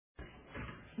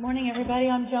Morning, everybody.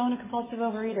 I'm Joan, a compulsive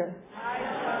overeater.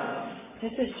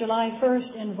 This is July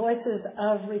 1st in Voices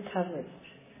of Recovery.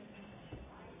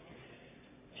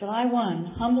 July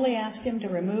 1, humbly asked him to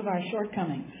remove our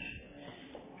shortcomings.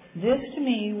 This, to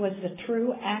me, was the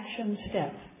true action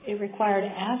step. It required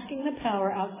asking the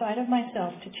power outside of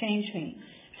myself to change me,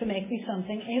 to make me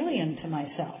something alien to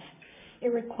myself.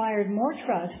 It required more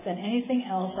trust than anything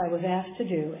else I was asked to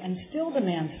do, and still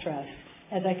demands trust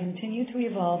as I continue to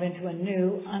evolve into a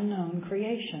new, unknown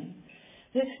creation.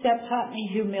 This step taught me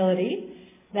humility,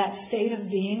 that state of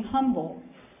being humble.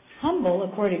 Humble,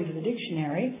 according to the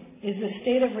dictionary, is the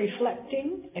state of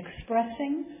reflecting,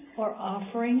 expressing, or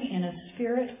offering in a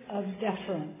spirit of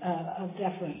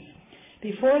deference.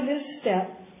 Before this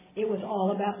step, it was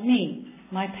all about me,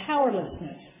 my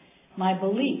powerlessness, my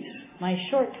beliefs, my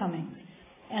shortcomings,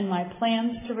 and my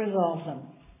plans to resolve them.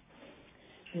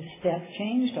 This step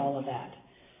changed all of that.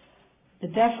 The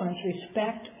deference,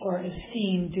 respect, or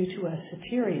esteem due to a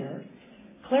superior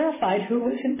clarified who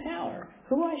was in power,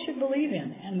 who I should believe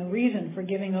in, and the reason for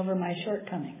giving over my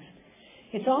shortcomings.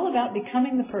 It's all about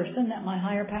becoming the person that my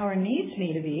higher power needs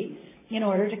me to be in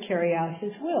order to carry out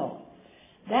his will.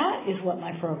 That is what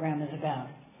my program is about.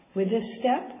 With this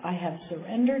step, I have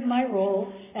surrendered my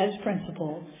role as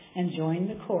principal and joined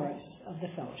the chorus of the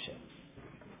fellowship.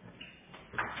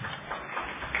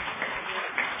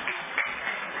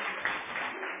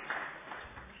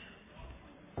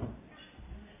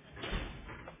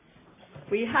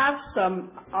 We have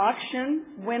some auction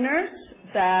winners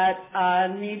that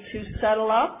need to settle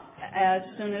up as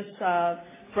soon as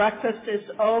breakfast is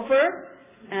over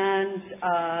and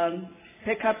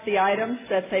pick up the items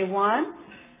that they won.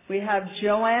 We have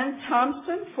Joanne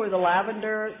Thompson for the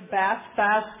lavender bath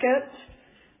basket,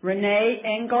 Renee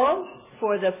Engel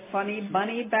for the funny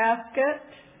bunny basket,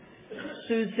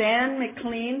 Suzanne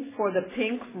McLean for the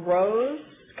pink rose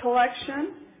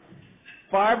collection,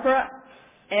 Barbara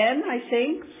N, I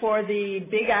think, for the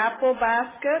Big Apple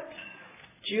basket,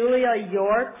 Julia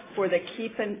York for the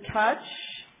Keep in Touch,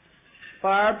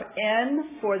 Barb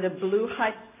N for the blue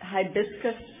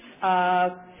hibiscus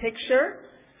picture.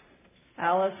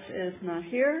 Alice is not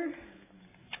here.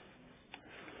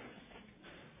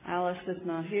 Alice is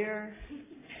not here.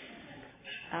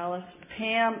 Alice.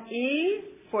 Pam E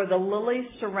for the Lily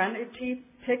Serenity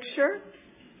picture.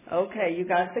 Okay, you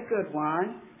got the good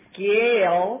one.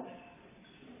 Gail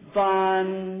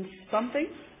Von something?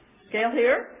 Gail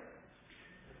here?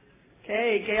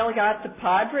 Okay, Gail got the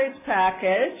Padres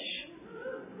package.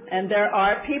 And there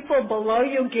are people below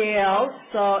you, Gail,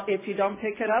 so if you don't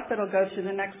pick it up, it'll go to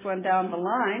the next one down the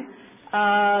line.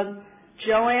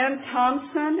 Joanne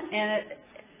Thompson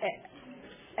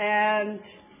and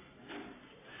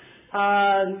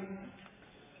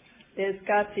has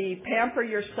got the Pamper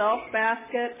Yourself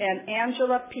basket, and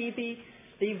Angela Peavy,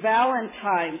 the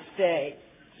Valentine's Day.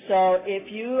 So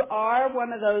if you are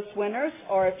one of those winners,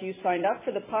 or if you signed up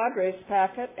for the Padres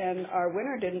packet and our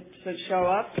winner didn't show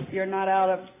up, you're not out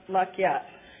of luck yet.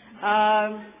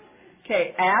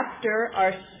 Okay, after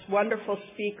our wonderful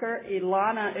speaker,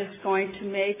 Ilana is going to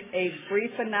make a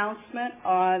brief announcement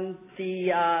on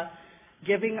the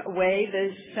giving away the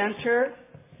center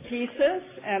pieces,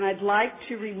 and I'd like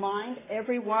to remind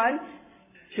everyone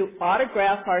to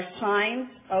autograph our signs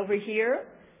over here,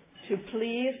 to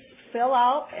please fill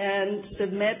out and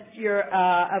submit your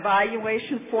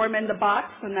evaluation form in the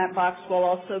box, and that box will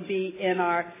also be in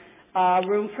our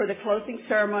room for the closing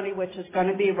ceremony, which is going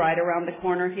to be right around the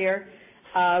corner here.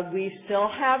 We still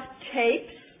have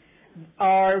tapes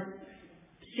or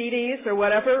CDs or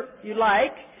whatever you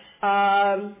like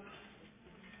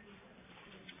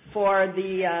for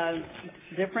the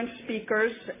different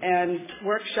speakers and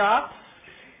workshops,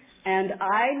 and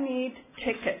I need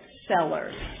ticket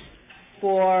sellers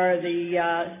for the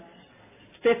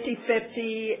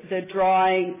 50-50, the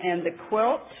drawing, and the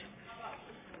quilt.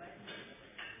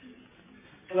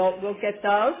 We'll get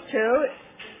those too.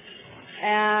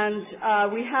 And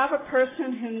we have a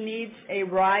person who needs a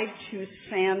ride to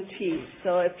Santee.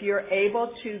 So if you're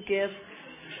able to give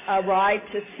a ride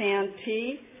to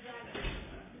Santee,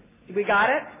 we got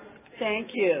it?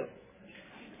 Thank you.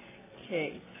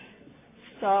 Okay.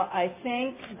 So I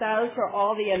think those are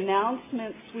all the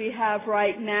announcements we have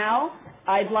right now.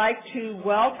 I'd like to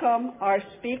welcome our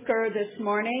speaker this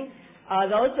morning.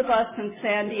 Those of us in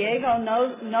San Diego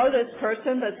know this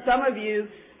person, but some of you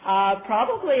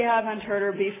probably haven't heard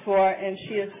her before, and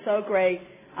she is so great.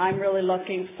 I'm really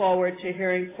looking forward to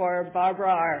hearing for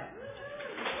Barbara R.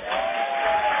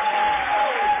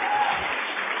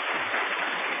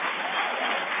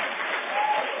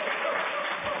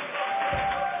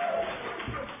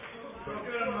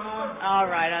 All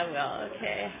right, I will.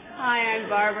 Okay. Hi, I'm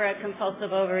Barbara, a compulsive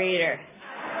overeater.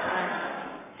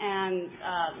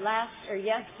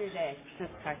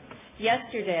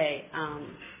 Yesterday,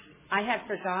 I had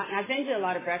forgotten. I've been to a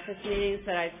lot of breakfast meetings,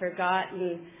 but I'd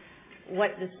forgotten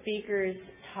what the speakers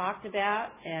talked about,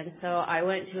 and so I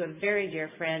went to a very dear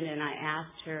friend and I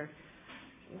asked her,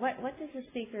 what does the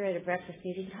speaker at a breakfast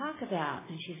meeting talk about?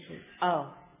 And she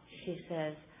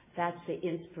says, that's the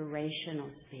inspirational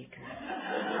speaker.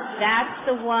 That's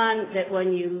the one that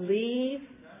when you leave,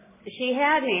 she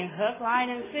had me hook, line,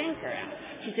 and sinker.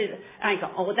 She said, I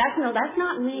go, that's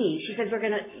not me. She says,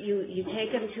 you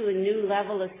take them to a new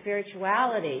level of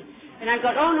spirituality. And I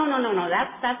go, no,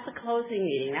 that's the closing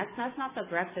meeting. That's not the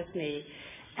breakfast meeting.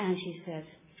 And she says,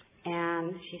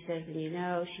 she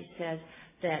says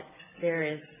that there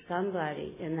is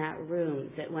somebody in that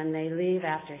room that when they leave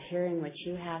after hearing what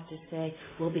you have to say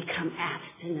will become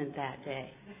abstinent that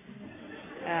day.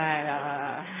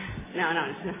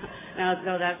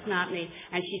 No, that's not me.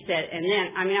 And she said, and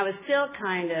then, I was still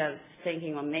kind of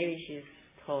thinking, well, maybe she's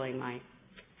pulling my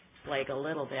leg a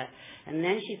little bit. And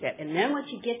then she said, and then what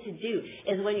you get to do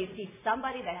is when you see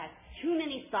somebody that has too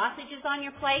many sausages on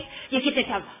your plate, you get to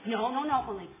tell them, no,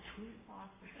 only 2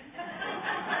 sausages.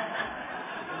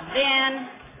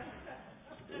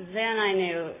 Then I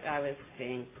knew I was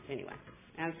being, anyway.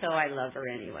 And so I love her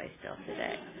anyway still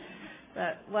today.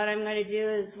 But what I'm going to do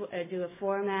is do a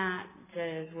format that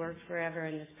has worked forever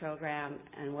in this program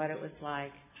and what it was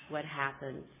like, what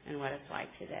happened, and what it's like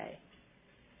today.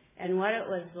 And what it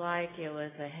was like, it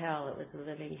was a hell. It was a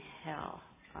living hell.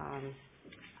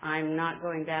 I'm not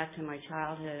going back to my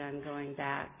childhood. I'm going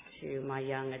back to my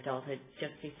young adulthood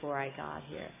just before I got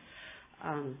here.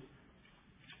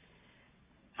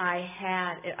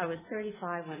 I was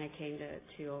 35 when I came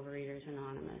to Overeaters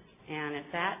Anonymous. And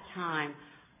at that time,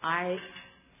 I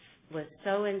was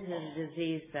so into the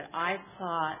disease that I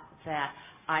thought that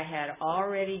I had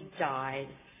already died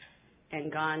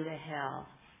and gone to hell,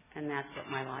 and that's what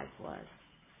my life was.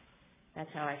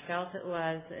 That's how I felt it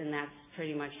was, and that's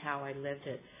pretty much how I lived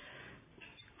it.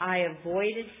 I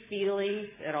avoided feelings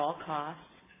at all costs.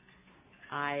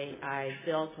 I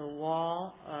built a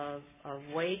wall of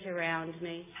weight around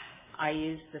me. I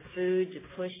used the food to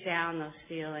push down those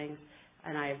feelings,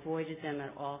 and I avoided them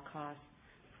at all costs.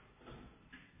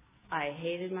 I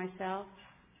hated myself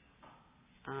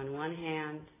on one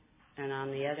hand, and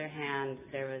on the other hand,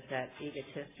 there was that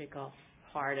egotistical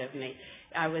part of me.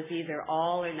 I was either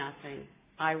all or nothing.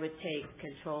 I would take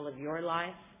control of your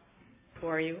life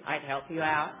for you. I'd help you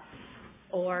out.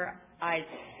 Or I'd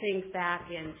sink back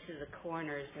into the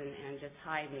corners and just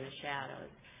hide in the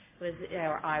shadows.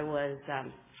 I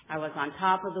was on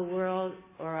top of the world,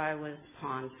 or I was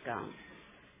pond scum.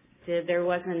 There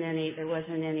wasn't any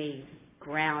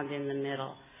ground in the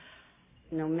middle.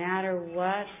 No matter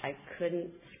what, I couldn't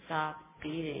stop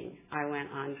eating. I went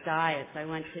on diets. I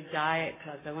went to diet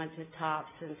clubs. I went to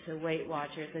Tops and to Weight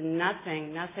Watchers, and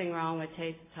nothing wrong with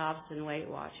Tops and Weight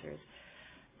Watchers.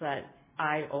 But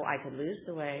I could lose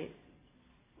the weight,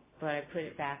 but I put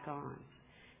it back on.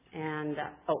 And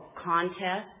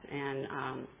contests, and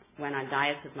went on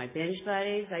diets with my binge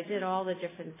buddies. I did all the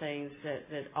different things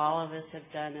that all of us have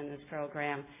done in this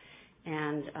program,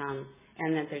 and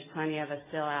that there's plenty of us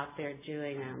still out there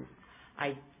doing them.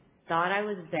 I thought I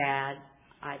was bad.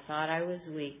 I thought I was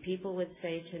weak. People would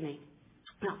say to me,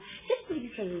 no, just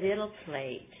use a little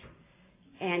plate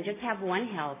and just have one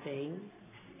helping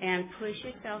and push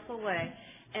yourself away.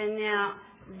 And now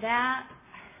that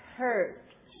hurt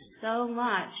so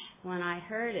much when I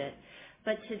heard it.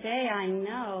 But today I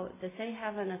know that they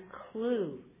haven't a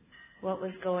clue what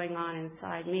was going on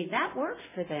inside me. That worked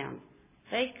for them.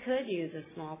 They could use a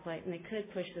small plate and they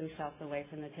could push themselves away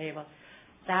from the table.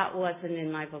 That wasn't in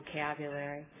my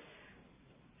vocabulary.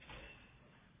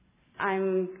 I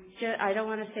don't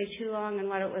want to stay too long on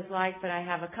what it was like, but I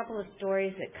have a couple of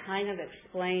stories that kind of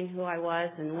explain who I was.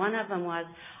 And one of them was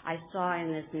I saw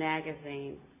in this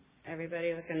magazine.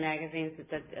 Everybody with the magazines at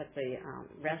the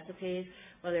recipes.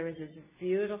 Well, there was this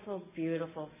beautiful,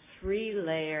 beautiful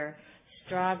 3-layer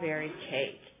strawberry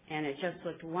cake, and it just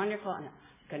looked wonderful. And I'm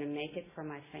going to make it for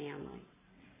my family.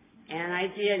 And I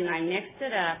did, and I mixed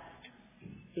it up.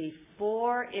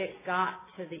 Before it got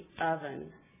to the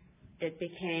oven, it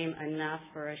became enough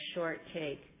for a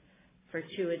shortcake for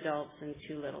 2 adults and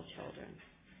 2 little children.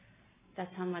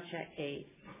 That's how much I ate.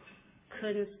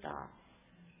 Couldn't stop.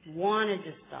 Wanted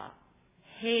to stop.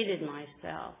 Hated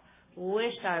myself.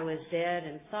 Wished I was dead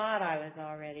and thought I was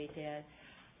already dead.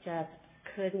 Just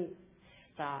couldn't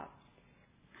stop.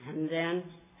 And then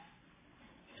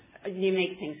you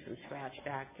make things from scratch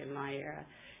back in my era.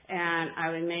 and I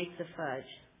would make the fudge,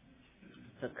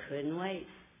 but couldn't wait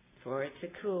for it to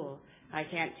cool. I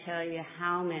can't tell you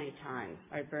how many times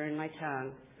I burned my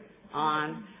tongue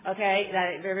on, okay,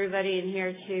 that everybody in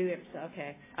here too,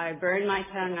 okay, I burned my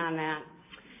tongue on that,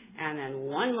 and then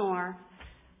one more,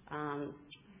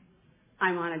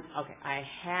 I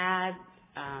had,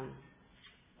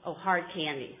 hard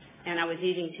candies, and I was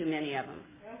eating too many of them.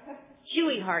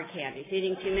 Chewy hard candies,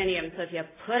 eating too many of them. So if you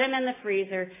put them in the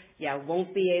freezer, you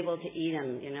won't be able to eat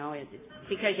them,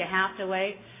 because you have to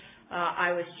wait.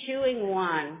 I was chewing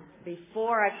one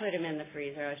before I put them in the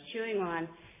freezer. I was chewing one,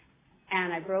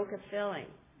 and I broke a filling.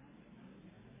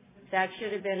 That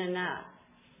should have been enough,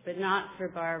 but not for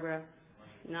Barbara,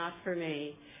 not for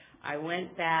me. I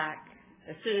went back.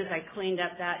 As soon as I cleaned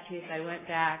up that tooth, I went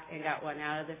back and got one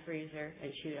out of the freezer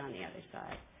and chewed on the other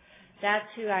side. That's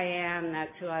who I am.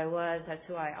 That's who I was. That's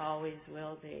who I always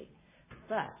will be.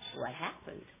 But what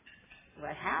happened?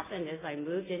 What happened is I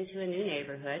moved into a new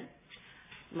neighborhood.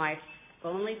 My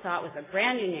only thought was a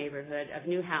brand new neighborhood of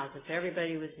new houses.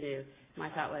 Everybody was new. My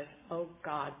thought was, oh,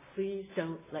 God, please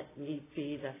don't let me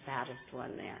be the fattest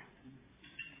one there.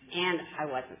 And I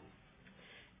wasn't.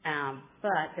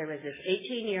 But there was this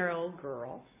 18-year-old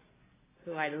girl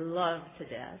who I loved to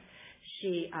death.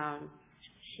 She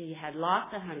had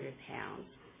lost 100 pounds,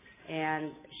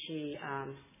 and she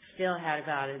still had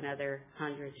about another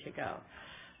 100 to go.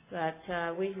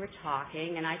 But we were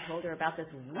talking, and I told her about this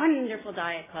wonderful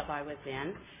diet club I was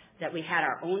in, that we had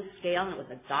our own scale, and it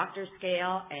was a doctor's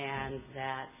scale, and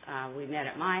that we met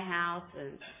at my house,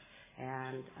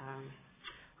 and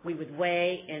we would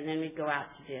weigh, and then we'd go out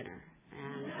to dinner.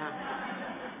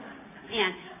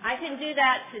 And I can do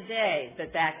that today,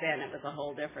 but back then it was a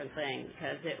whole different thing,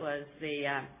 because it was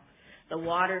the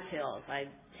water pills. I'd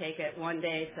take it one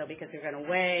day, so because they're going to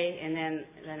weigh, and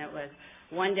then it was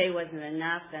one day wasn't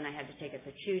enough, then I had to take it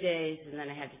for 2 days, and then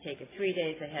I had to take it 3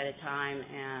 days ahead of time,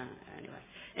 and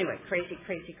anyway, crazy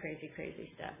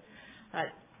stuff.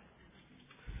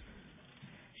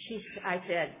 I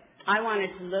said, I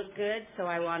wanted to look good, so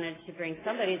I wanted to bring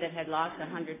somebody that had lost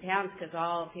 100 pounds, because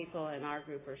all people in our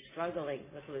group were struggling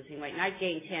with losing weight. And I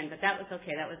gained 10, but that was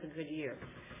okay. That was a good year.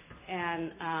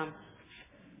 And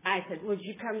I said, would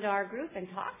you come to our group and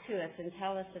talk to us and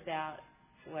tell us about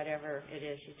whatever it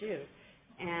is you do?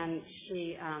 And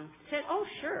she said, oh,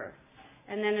 sure.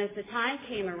 And then as the time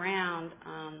came around,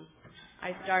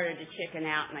 I started to chicken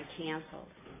out, and I canceled.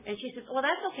 And she said, well,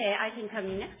 that's okay. I can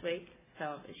come next week.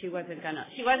 So she wasn't gonna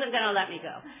let me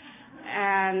go.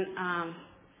 And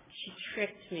she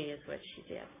tricked me is what she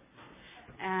did.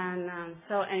 And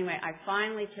so anyway, I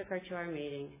finally took her to our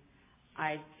meeting.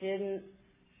 I didn't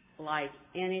like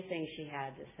anything she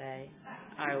had to say.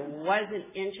 I wasn't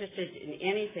interested in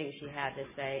anything she had to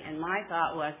say. And my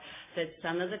thought was that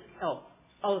some of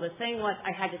the thing was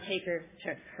I had to take her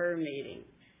to her meeting.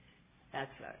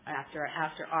 That's after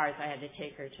ours, I had to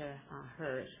take her to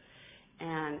hers.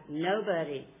 And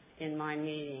nobody in my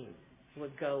meeting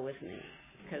would go with me,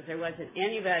 because there wasn't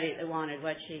anybody that wanted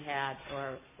what she had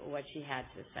or what she had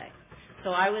to say.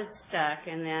 So I was stuck,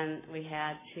 and then we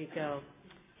had to go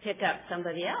pick up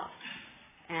somebody else.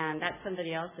 And that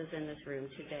somebody else is in this room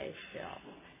today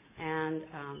still. And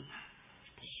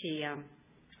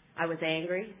I was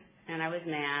angry, and I was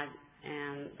mad,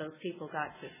 and those people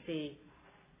got to see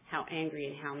how angry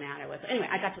and how mad I was. Anyway,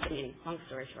 I got to the meeting, long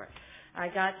story short. I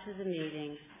got to the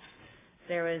meeting.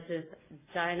 There was this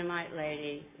dynamite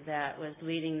lady that was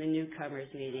leading the newcomers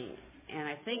meeting. And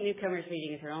I think newcomers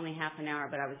meetings are only half an hour,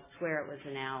 but I would swear it was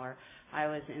an hour. I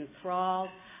was enthralled.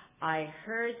 I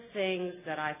heard things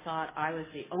that I thought I was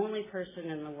the only person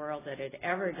in the world that had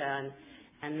ever done.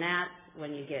 And that's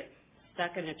when you get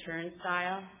stuck in a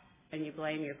turnstile and you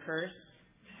blame your purse.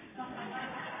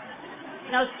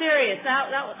 No, serious.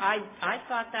 I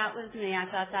thought that was me. I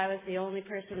thought I was the only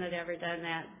person that ever done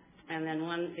that. And then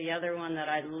the other one that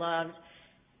I loved,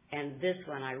 and this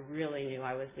one I really knew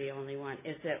I was the only one,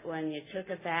 is that when you took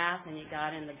a bath and you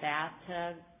got in the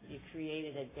bathtub, you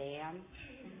created a dam.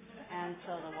 And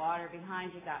so the water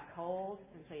behind you got cold,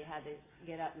 and so you had to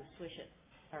get up and swish it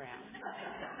around.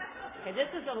 Okay, this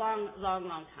is a long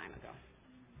time ago.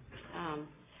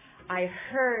 I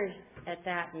heard at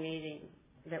that meeting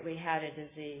that we had a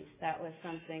disease. That was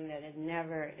something that had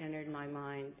never entered my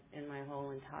mind in my whole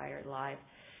entire life,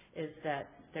 is that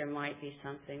there might be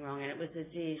something wrong. And it was a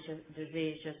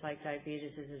disease just like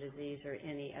diabetes is a disease or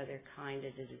any other kind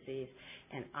of a disease.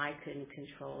 And I couldn't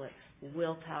control it.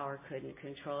 Willpower couldn't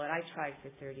control it. I tried for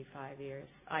 35 years.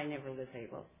 I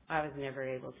was never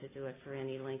able to do it for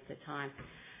any length of time.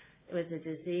 It was a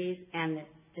disease, and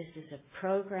this is a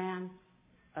program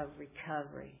of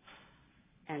recovery.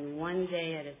 And one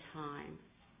day at a time,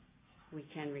 we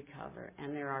can recover.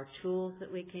 And there are tools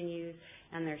that we can use,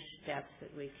 and there are steps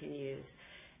that we can use.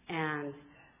 And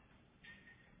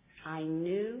I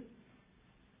knew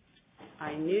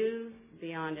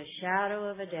beyond a shadow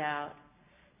of a doubt,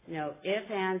 no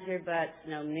ifs, ands, or buts,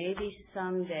 no maybe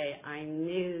someday, I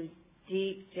knew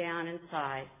deep down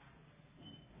inside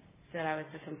that I was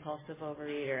a compulsive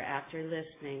overeater after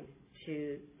listening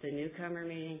to the newcomer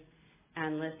meeting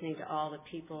and listening to all the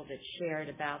people that shared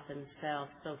about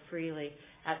themselves so freely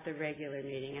at the regular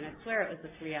meeting. And I swear it was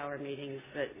the 3-hour meetings,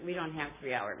 but we don't have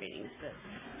 3-hour meetings.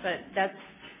 But that's,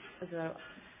 so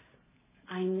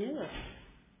I knew it.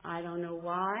 I don't know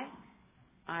why.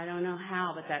 I don't know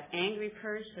how, but that angry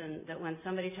person that when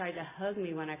somebody tried to hug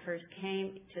me when I first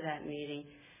came to that meeting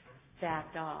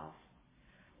backed off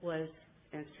was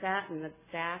and sat in the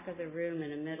back of the room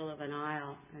in the middle of an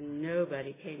aisle, and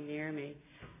nobody came near me.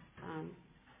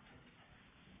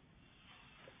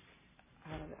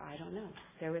 I don't know.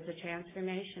 There was a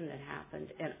transformation that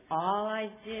happened, and all I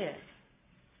did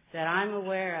that I'm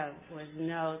aware of was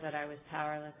know that I was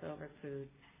powerless over food.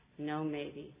 No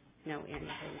maybe, no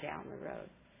anything down the road.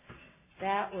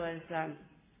 That was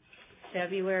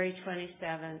February 28th,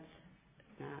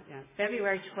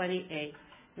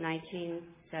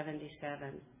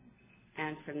 1977.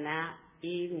 And from that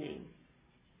evening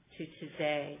to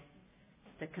today,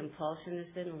 the compulsion has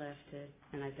been lifted,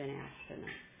 and I've been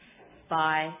abstinent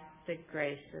by the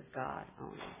grace of God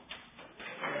only.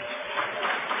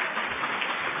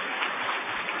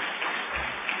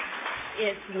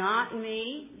 It's not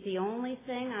me. The only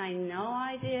thing I know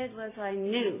I did was I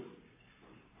knew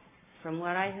from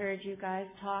what I heard you guys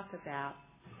talk about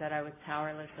that I was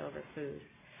powerless over food.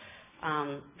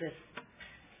 This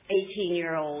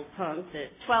 18-year-old punk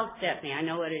that 12-stepped me. I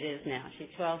know what it is now. She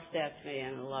 12-stepped me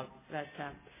and loved that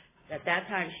time. At that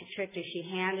time, she tricked me. She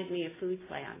handed me a food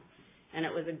plan, and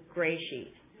it was a gray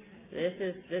sheet. This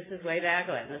is way back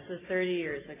when. This was 30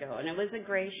 years ago, and it was a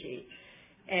gray sheet.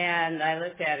 And I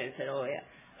looked at it and said, oh, yeah.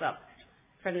 Well,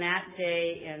 from that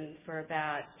day and for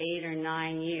about 8 or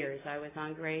 9 years, I was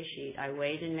on gray sheet. I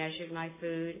weighed and measured my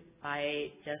food. I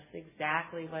ate just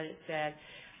exactly what it said.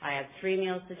 I had 3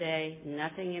 meals a day,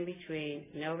 nothing in between,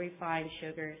 no refined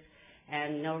sugars,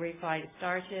 and no refined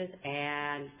starches,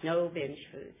 and no binge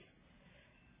foods.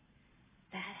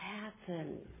 That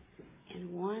happened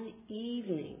in one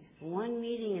evening, one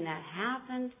meeting, and that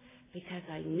happened because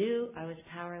I knew I was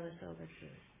powerless over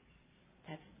food.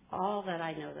 That's all that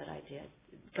I know that I did.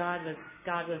 God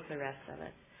was the rest of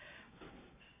it.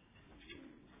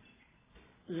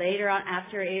 Later on,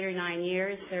 after 8 or 9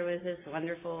 years, there was this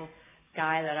wonderful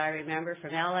guy that I remember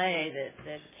from LA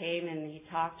that came and he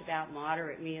talked about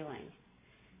moderate mealing.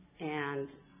 And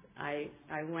I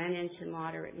went into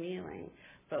moderate mealing.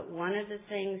 But one of the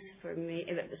things for me,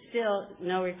 still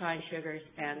no refined sugars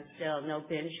and still no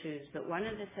binge foods, but one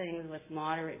of the things with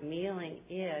moderate mealing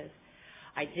is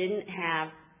I didn't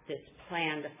have this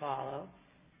plan to follow,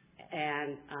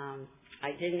 and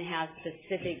I didn't have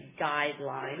specific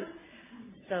guidelines.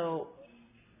 So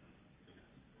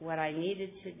what I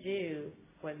needed to do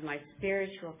was my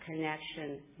spiritual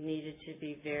connection needed to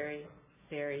be very,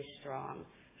 very strong.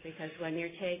 Because when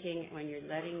you're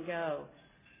letting go,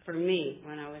 for me,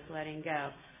 when I was letting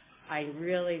go, I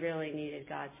really, really needed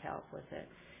God's help with it.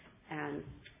 And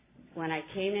when I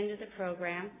came into the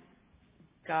program,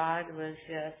 God was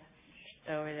just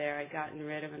over there. I'd gotten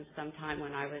rid of him sometime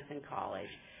when I was in college.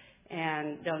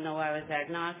 And don't know I was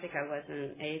agnostic. I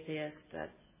wasn't an atheist.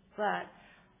 But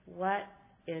what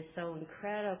is so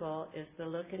incredible is the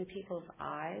look in people's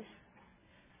eyes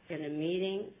in a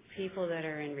meeting, people that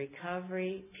are in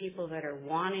recovery, people that are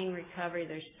wanting recovery.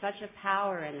 There's such a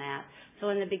power in that. So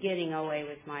in the beginning, OA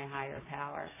was my higher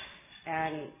power.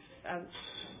 And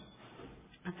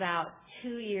about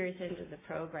 2 years into the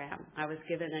program, I was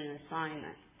given an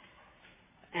assignment.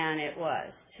 And it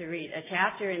was to read a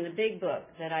chapter in the big book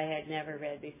that I had never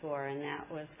read before, and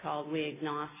that was called We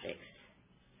Agnostics.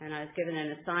 And I was given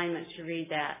an assignment to read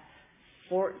that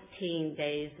 14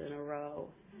 days in a row.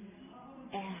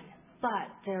 But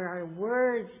there are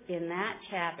words in that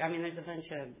chapter. I mean, there's a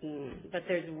bunch of, but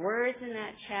there's words in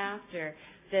that chapter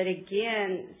that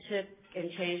again took and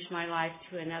changed my life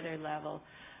to another level.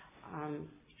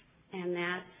 And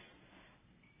that's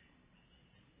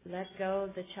let go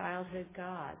of the childhood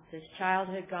God. This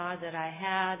childhood God that I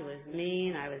had was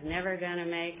mean. I was never going to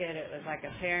make it. It was like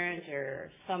a parent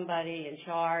or somebody in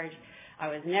charge. I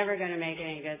was never going to make it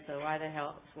any good. So why the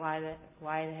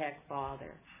heck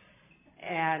bother?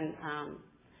 And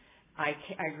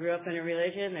I grew up in a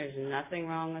religion. There's nothing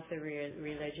wrong with the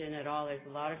religion at all. There's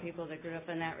a lot of people that grew up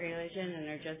in that religion and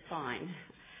they're just fine.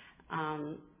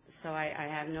 So I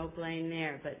have no blame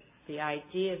there. But the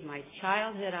ideas, my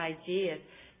childhood ideas,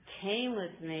 came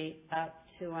with me up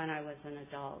to when I was an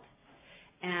adult.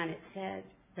 And it said,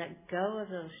 let go of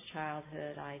those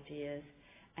childhood ideas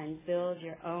and build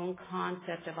your own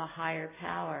concept of a higher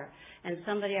power. And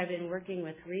somebody I've been working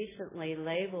with recently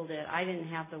labeled it, I didn't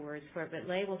have the words for it, but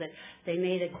labeled it, they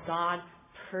made it God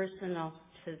personal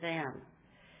to them.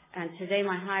 And today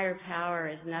my higher power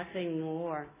is nothing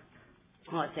more,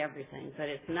 well, it's everything, but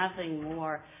it's nothing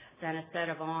more than a set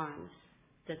of arms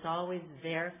that's always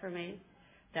there for me,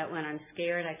 that when I'm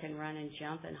scared I can run and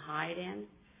jump and hide in,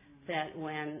 that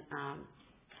when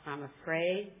I'm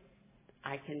afraid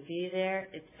I can be there.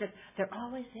 It's just, they're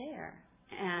always there.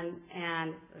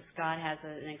 And Scott has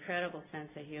an incredible sense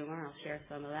of humor. I'll share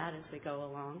some of that as we go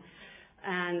along.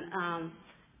 And,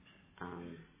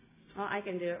 well, I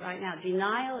can do it right now.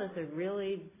 Denial is a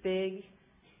really big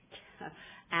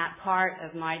part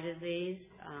of my disease.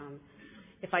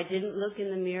 If I didn't look in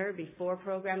the mirror before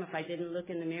program, if I didn't look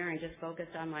in the mirror and just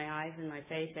focused on my eyes and my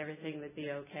face, everything would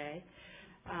be okay.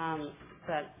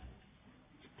 But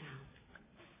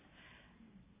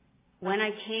when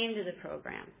I came to the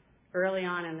program, early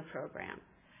on in the program,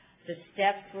 the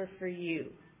steps were for you.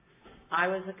 I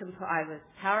was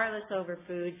powerless over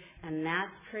food, and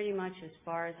that's pretty much as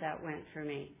far as that went for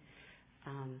me.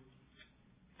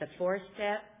 The fourth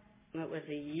step, it was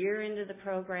a year into the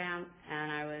program,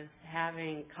 and I was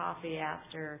having coffee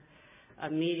after a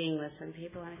meeting with some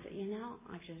people, and I said,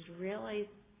 I just really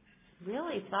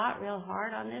thought real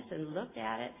hard on this and looked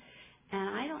at it, and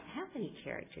I don't have any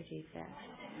character defects.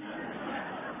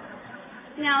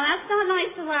 Now, that's not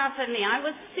nice to laugh at me. I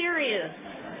was serious.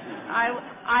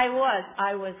 I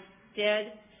was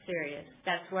dead serious.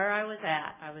 That's where I was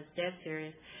at. I was dead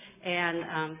serious.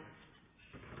 And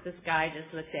this guy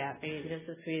just looked at me, and just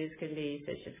as sweet as can be, he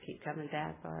said, just keep coming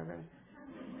back, Barbara.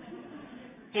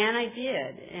 And I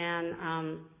did.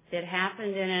 And it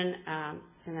happened in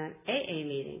an AA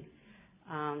meeting.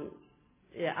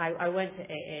 I went to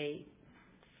AA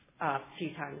a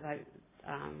few times.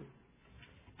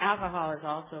 Alcohol is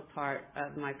also part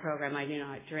of my program. I do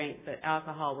not drink, but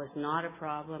alcohol was not a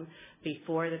problem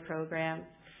before the program.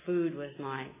 Food was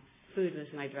my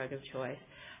drug of choice.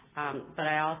 But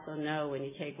I also know when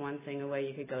you take one thing away,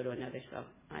 you could go to another. So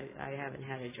I haven't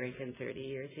had a drink in 30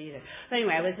 years either. But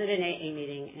anyway, I was at an AA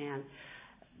meeting, and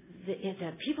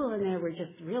the people in there were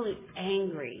just really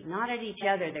angry, not at each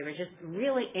other. They were just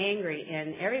really angry,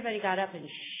 and everybody got up and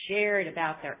shared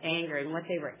about their anger and what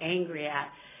they were angry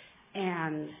at.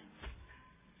 And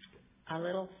a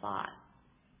little thought,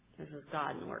 this was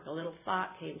God in work, a little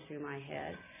thought came through my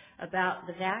head about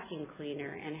the vacuum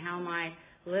cleaner and how my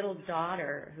little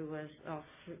daughter, who was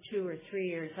 2 or 3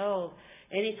 years old,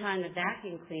 anytime the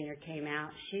vacuum cleaner came out,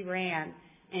 she ran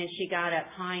and she got up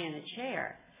high in a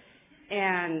chair.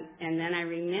 And then I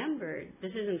remembered,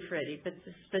 this isn't pretty, but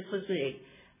this was me.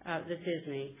 This is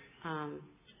me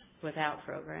without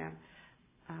program.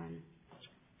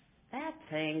 That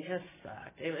thing just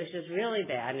sucked. It was just really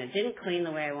bad, and it didn't clean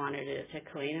the way I wanted it to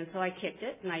clean, and so I kicked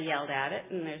it, and I yelled at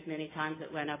it, and there's many times it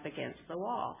went up against the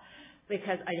wall.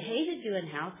 Because I hated doing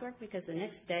housework, because the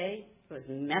next day it was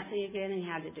messy again, and you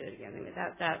had to do it again. I mean,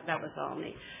 that was all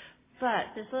me.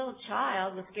 But this little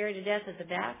child was scared to death of the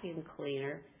vacuum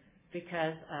cleaner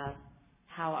because of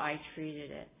how I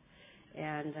treated it.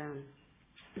 And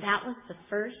that was the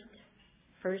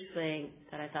first thing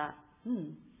that I thought,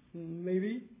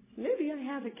 maybe I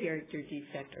have a character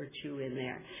defect or two in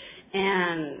there.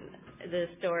 And the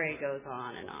story goes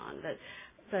on and on.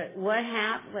 But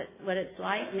what it's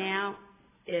like now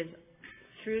is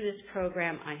through this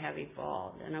program I have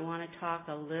evolved. And I want to talk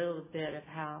a little bit of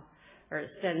or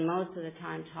spend most of the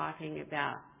time talking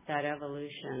about that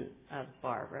evolution of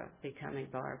Barbara, becoming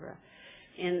Barbara.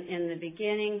 In the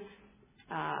beginning,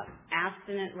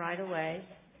 abstinent right away.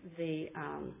 The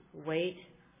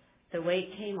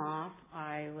weight came off.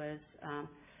 I was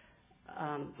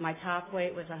my top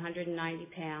weight was 190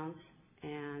 pounds,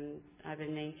 and I've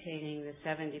been maintaining the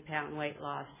 70-pound weight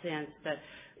loss since. But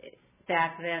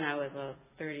back then I was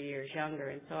 30 years younger,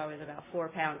 and so I was about 4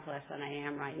 pounds less than I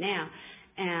am right now.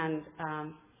 And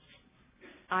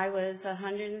I was a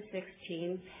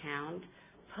 116-pound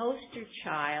poster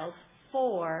child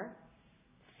for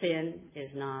thin is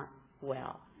not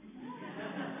well.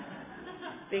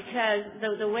 Because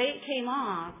the weight came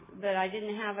off, but I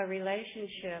didn't have a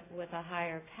relationship with a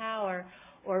higher power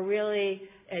or really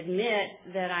admit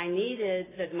that I needed,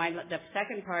 the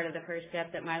second part of the first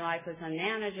step, that my life was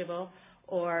unmanageable,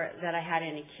 or that I had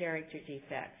any character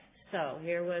defects. So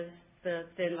here was the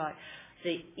thin line.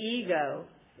 The ego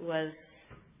was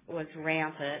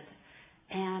rampant,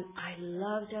 and I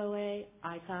loved OA.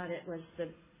 I thought it was the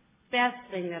best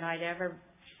thing that I'd ever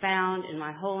found in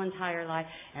my whole entire life,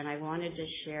 and I wanted to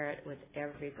share it with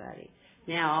everybody.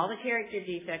 Now, all the character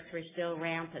defects were still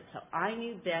rampant, so I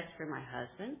knew best for my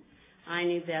husband. I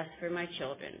knew best for my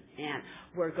children, and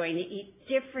we're going to eat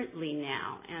differently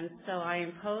now. And so I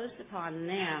imposed upon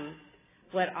them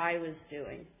what I was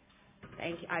doing.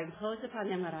 I imposed upon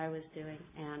them what I was doing,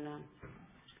 and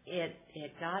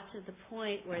it got to the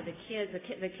point where the kids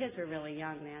were really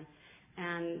young then,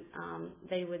 and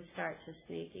they would start to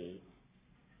sneak eat,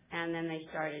 and then they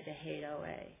started to hate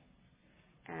OA.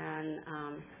 And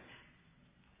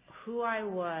who I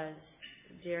was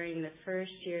during the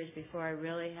first years before I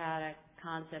really had a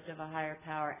concept of a higher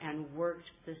power and worked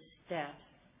the steps,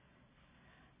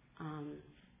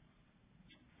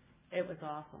 it was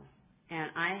awful. And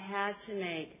I had to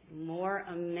make more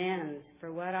amends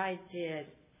for what I did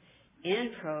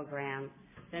in program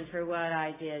than for what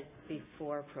I did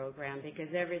before program,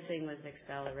 because everything was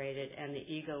accelerated and the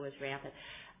ego was rampant.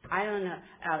 I don't know.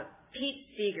 Pete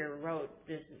Seeger wrote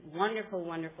this wonderful,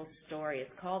 wonderful story.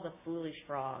 It's called The Foolish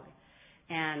Frog.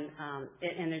 And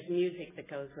there's music that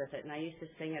goes with it. And I used to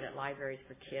sing it at libraries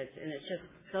for kids. And it's just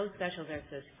so special. There's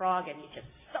this frog, and he's just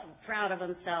so proud of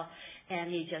himself. And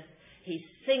he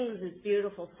sings this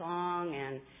beautiful song,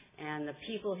 and the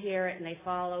people hear it and they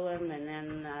follow him, and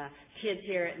then the kids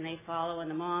hear it and they follow, and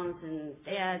the moms and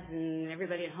dads and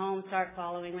everybody at home start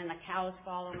following him, and the cows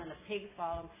follow him, and the pigs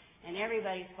follow him, and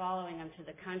everybody's following him to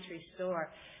the country store,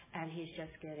 and he's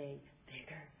just getting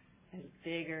bigger and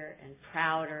bigger and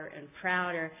prouder,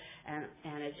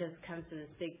 and it just comes to this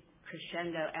big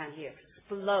crescendo, and he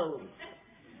explodes.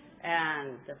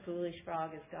 And the foolish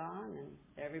frog is gone, and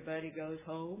everybody goes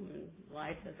home, and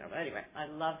life is over. Anyway, I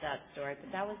love that story,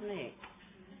 but that was me.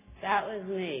 That was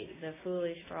me, the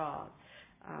foolish frog,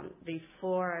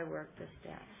 before I worked the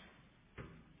steps.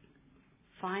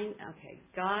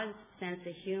 God's sense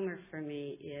of humor for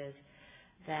me is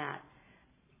that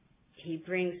He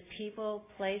brings people,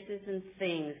 places, and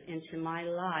things into my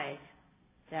life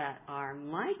that are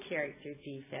my character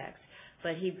defects,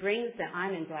 but He brings them,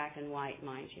 I'm in black and white,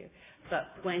 mind you, but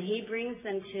when He brings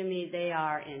them to me, they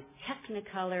are in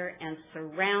Technicolor and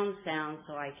surround sound,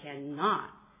 so I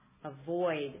cannot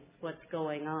avoid what's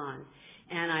going on.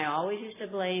 And I always used to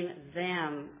blame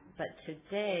them, but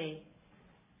today,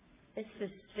 it's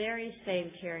this very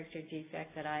same character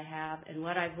defect that I have, and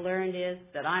what I've learned is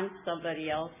that I'm somebody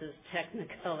else's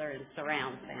Technicolor and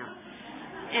surround sound.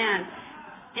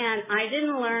 And I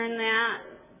didn't learn that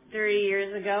 30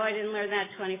 years ago. I didn't learn that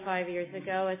 25 years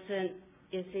ago.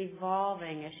 It's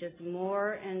evolving. It's just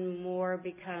more and more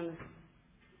becomes,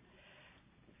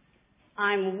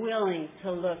 I'm willing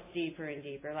to look deeper and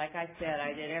deeper. Like I said,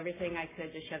 I did everything I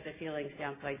could to shove the feelings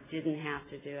down so I didn't have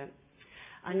to do it.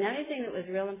 Another thing that was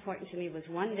real important to me was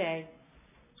one day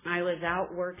I was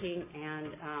out working,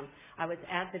 and I was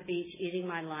at the beach eating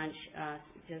my lunch,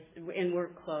 just in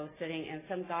work clothes, sitting, and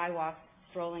some guy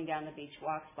strolling down the beach,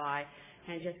 walks by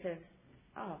and just says,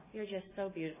 "Oh, you're just so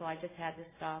beautiful. I just had to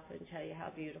stop and tell you how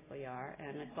beautiful you are."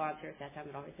 And the sponsor at that time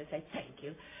would always say, "Thank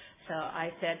you." So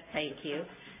I said, "Thank you."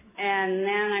 And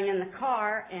then I'm in the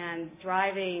car and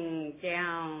driving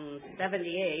down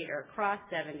 78 or across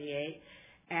 78,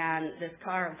 and this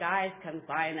car of guys comes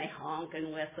by and they honk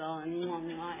and whistle and you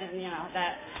know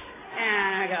that.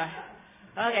 And I go,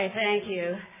 "Okay, thank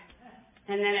you."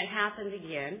 And then it happened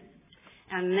again.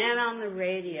 And then on the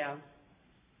radio,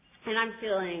 and I'm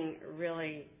feeling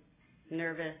really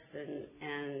nervous,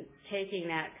 and taking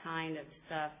that kind of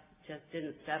stuff just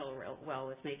didn't settle real well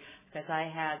with me, because I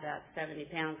had that 70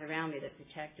 pounds around me that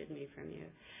protected me from you.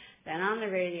 Then on the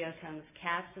radio comes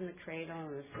Cats in the Cradle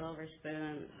and the Silver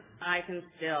Spoon. I can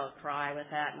still cry with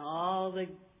that, and all the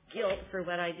guilt for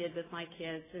what I did with my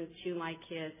kids and to my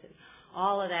kids. And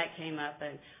all of that came up,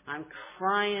 and I'm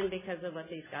crying because of what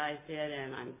these guys did,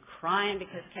 and I'm crying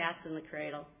because Cats in the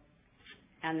Cradle.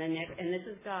 And this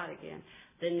is God again.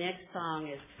 The next song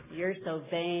is "You're So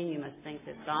Vain, You Must Think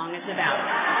This Song Is About."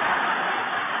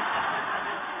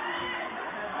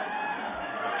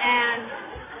 And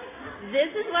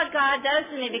this is what God does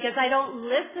to me, because I don't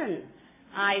listen.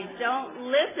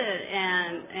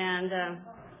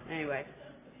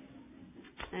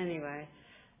 Anyway,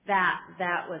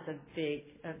 that was a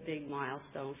big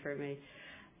milestone for me.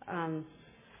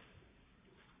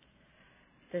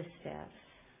 The steps.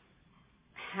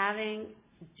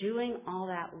 Doing all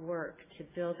that work to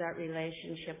build that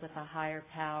relationship with a higher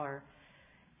power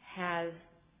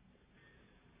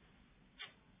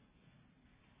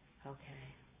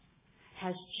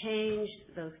has changed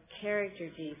those character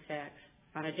defects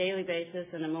on a daily basis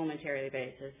and a momentary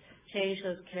basis, changed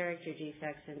those character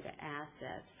defects into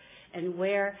assets. And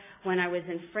when I was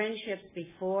in friendships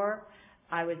before,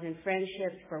 I was in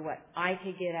friendships for what I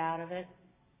could get out of it,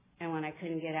 and when I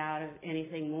couldn't get out of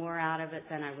anything more out of it,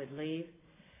 then I would leave.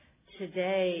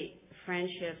 Today,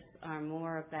 friendships are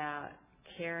more about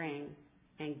caring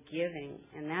and giving,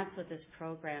 and that's what this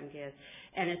program gives.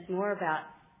 And it's more about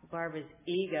Barbara's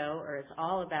ego, or it's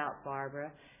all about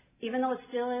Barbara. Even though it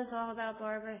still is all about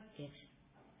Barbara, it's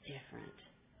different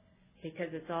because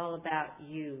it's all about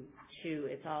you, too.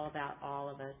 It's all about all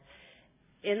of us.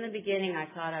 In the beginning, I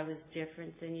thought I was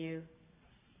different than you.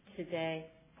 Today,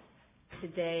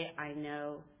 I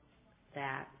know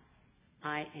that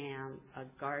I am a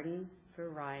garden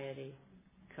variety,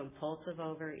 compulsive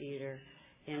overeater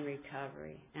in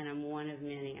recovery, and I'm one of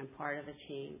many. I'm part of a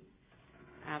team,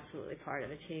 absolutely part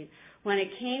of a team. When it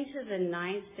came to the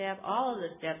 9th step, all of the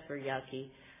steps were yucky.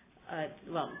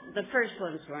 The first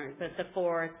ones weren't, but the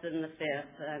 4th and the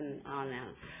 5th and on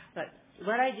down. But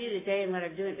what I do today and what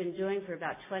I've been doing for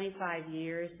about 25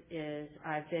 years is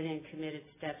I've been in committed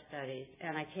step studies,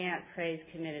 and I can't praise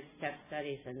committed step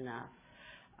studies enough.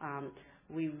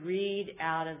 We read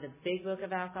out of the Big Book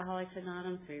of Alcoholics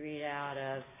Anonymous. We read out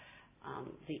of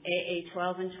the AA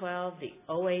 12 and 12, the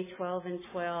OA 12 and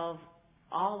 12,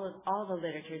 all the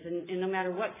literatures, and no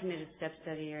matter what committed step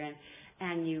study you're in,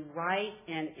 and you write,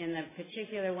 and in the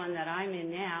particular one that I'm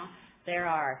in now, there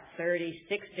are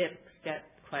 36 step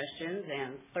questions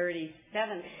and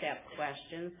 37 step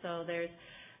questions, so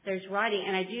there's writing,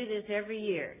 and I do this every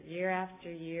year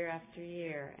after year after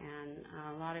year, and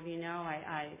a lot of you know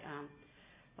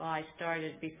I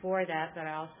started before that, but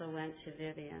I also went to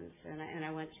Vivian's, and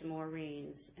I went to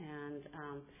Maureen's,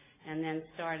 and then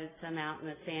started some out in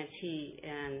the Santee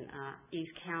and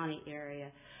East County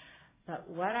area. But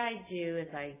what I do is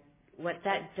what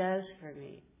that does for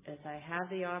me is I have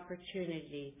the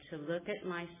opportunity to look at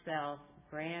myself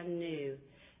brand new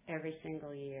every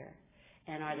single year.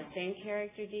 And are the same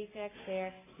character defects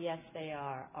there? Yes, they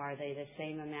are. Are they the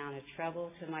same amount of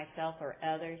trouble to myself or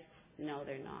others? No,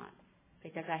 they're not.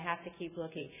 Because I have to keep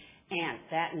looking. And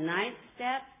that 9th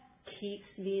step keeps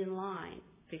me in line.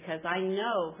 Because I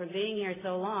know from being here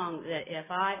so long that if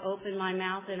I open my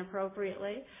mouth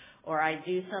inappropriately, or I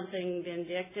do something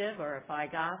vindictive, or if I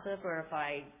gossip, or if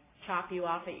I chop you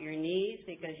off at your knees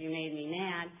because you made me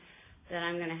mad, then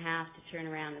I'm going to have to turn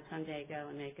around and someday go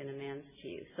and make an amends to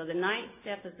you. So the 9th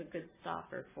step is a good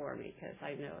stopper for me because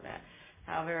I know that.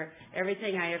 However,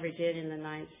 everything I ever did in the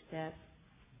 9th step,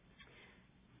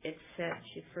 it sets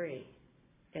you free.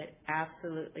 It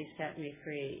absolutely set me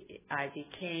free. I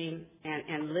became,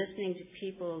 and listening to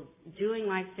people doing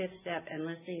my 5th step and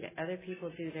listening to other people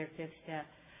do their 5th step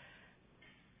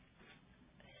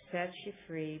sets you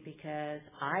free because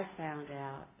I found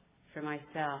out for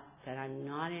myself that I'm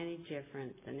not any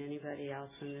different than anybody else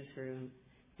in this room.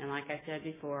 And like I said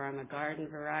before, I'm a garden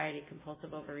variety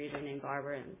compulsive overeater named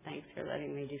Barbara, and thanks for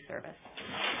letting me do service.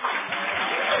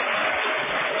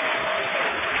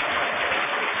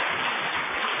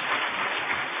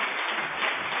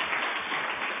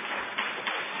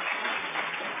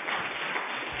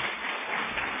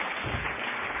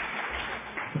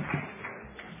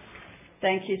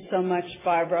 Thank you so much,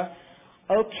 Barbara.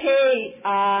 Okay,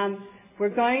 we're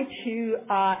going to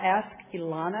ask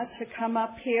Ilana to come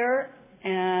up here,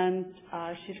 and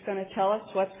she's going to tell us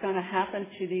what's going to happen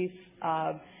to these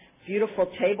beautiful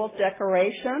table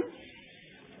decorations.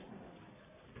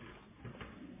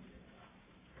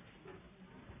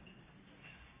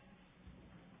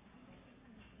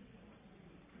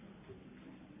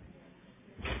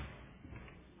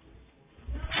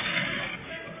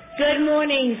 Good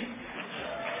morning.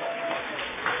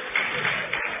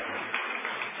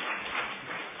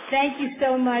 Thank you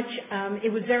so much.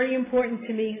 It was very important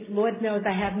to me. Lord knows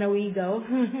I have no ego.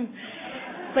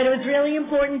 But it was really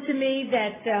important to me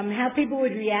that how people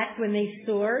would react when they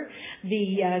saw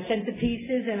the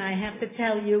centerpieces. And I have to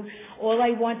tell you, all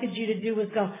I wanted you to do was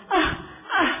go,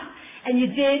 and you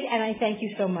did, and I thank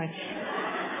you so much.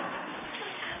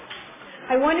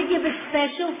 I want to give a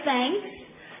special thanks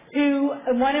to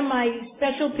one of my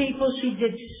special people. She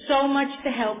did so much to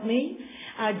help me.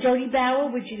 Jody Bauer,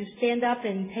 would you stand up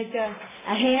and take a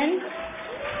hand?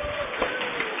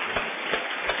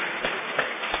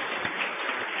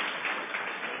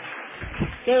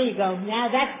 There you go. Now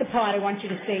that's the part I want you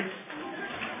to see.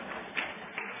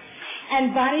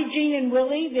 And Bonnie, Jean, and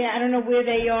Willie, I don't know where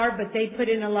they are, but they put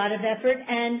in a lot of effort.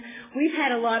 And we've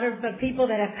had a lot of people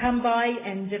that have come by,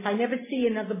 and if I never see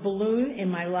another balloon in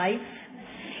my life,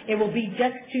 It will be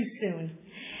just too soon.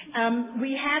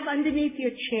 We have underneath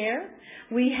your chair,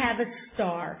 we have a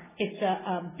star. It's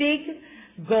a big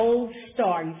gold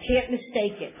star. You can't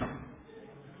mistake it.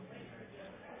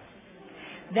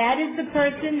 That is the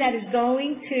person that is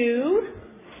going to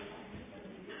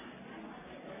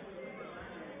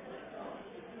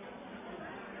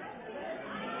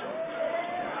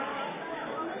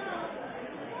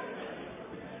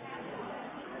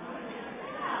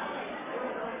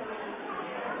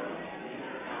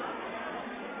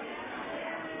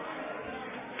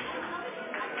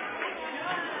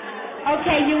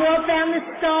Okay, you all found the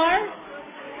star?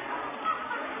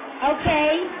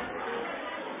 Okay.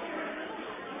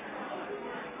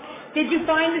 Did you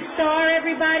find the star,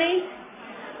 everybody?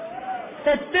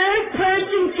 The third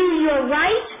person to your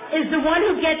right is the one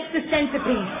who gets the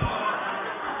centerpiece.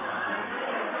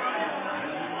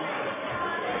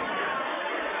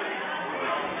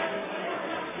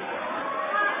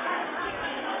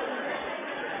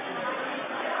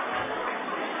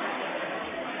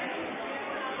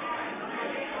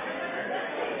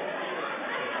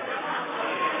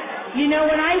 You know,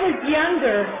 when I was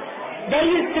younger, they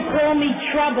used to call me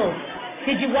Trouble.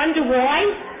 Did you wonder why?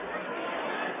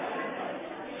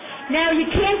 Now, you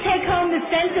can't take home the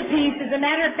centerpiece. As a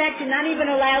matter of fact, you're not even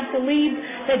allowed to leave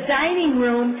the dining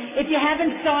room if you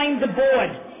haven't signed the board.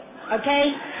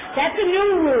 Okay? That's a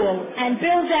new rule. And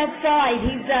Bill's outside.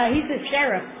 He's the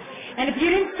sheriff. And if you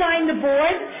didn't sign the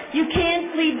board, you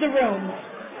can't leave the room.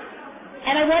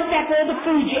 And I want back all the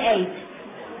food you ate.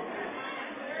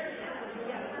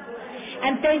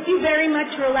 And thank you very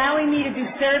much for allowing me to do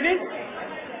service.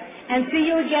 And see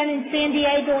you again in San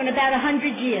Diego in about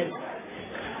 100 years.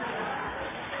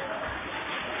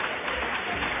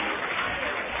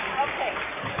 Okay.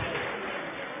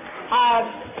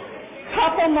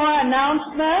 Couple more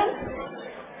announcements.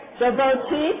 The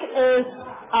boutique is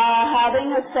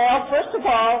having a sale. First of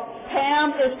all,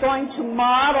 Pam is going to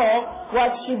model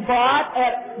what she bought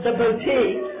at the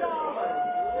boutique.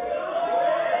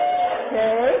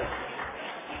 Okay.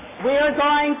 We are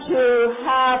going to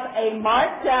have a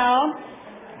markdown,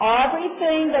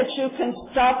 everything that you can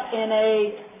stuff in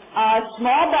a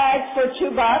small bag for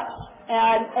 $2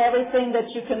 and everything that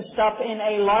you can stuff in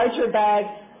a larger bag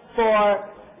for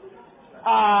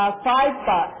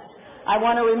 $5. I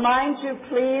want to remind you,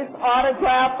 please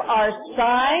autograph our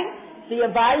sign. The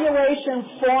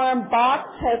evaluation form box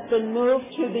has been moved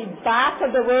to the back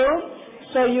of the room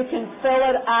so you can fill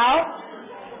it out.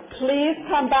 Please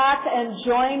come back and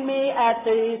join me at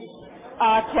the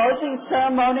closing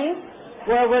ceremonies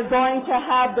where we're going to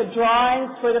have the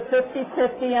drawings for the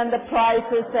 50/50 and the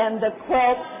prizes and the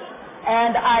quilt.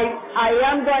 And I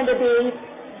am going to be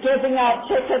giving out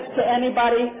tickets to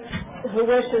anybody who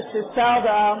wishes to sell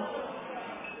them.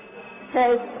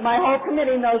 Okay, my whole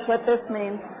committee knows what this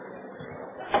means.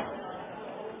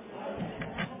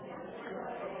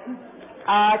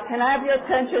 Can I have your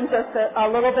attention just a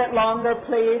little bit longer,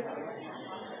 please?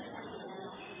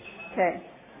 Okay.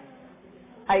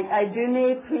 I do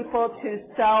need people to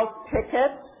sell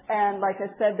tickets, and like I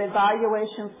said, the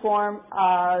evaluation form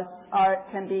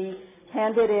can be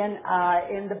handed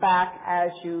in the back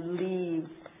as you leave.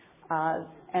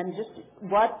 And just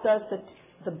what does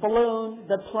the balloon,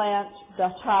 the plant,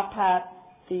 the top hat,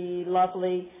 the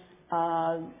lovely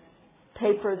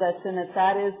paper that's in it,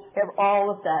 that is, all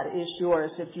of that is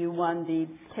yours if you won the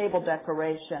table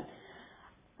decoration.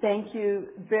 Thank you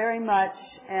very much,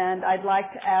 and I'd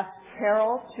like to ask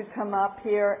Carol to come up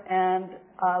here and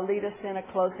lead us in a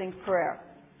closing prayer.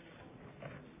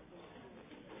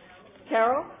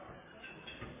 Carol?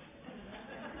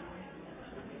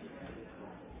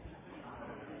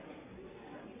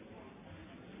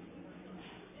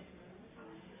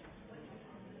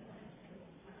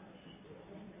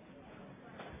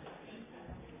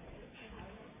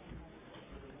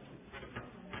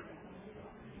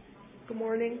 Good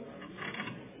morning.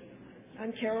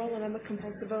 I'm Carol, and I'm a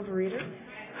compulsive overeater.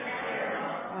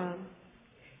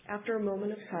 After a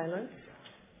moment of silence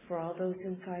for all those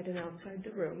inside and outside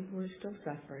the room who are still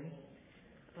suffering,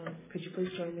 could you please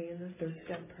join me in the third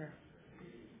step prayer?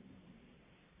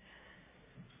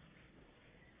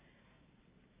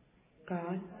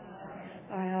 God,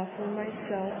 I offer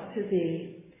myself to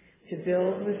Thee, to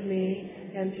build with me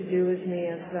and to do with me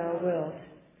as Thou wilt.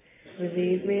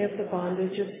 Relieve me of the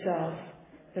bondage of self,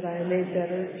 that I may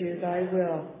better do Thy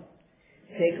will.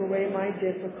 Take away my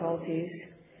difficulties,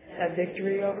 that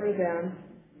victory over them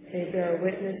may bear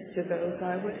witness to those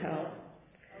I would help,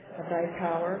 of Thy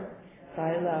power,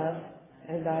 Thy love,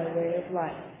 and Thy way of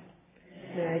life.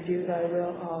 May I do Thy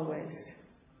will always.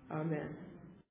 Amen.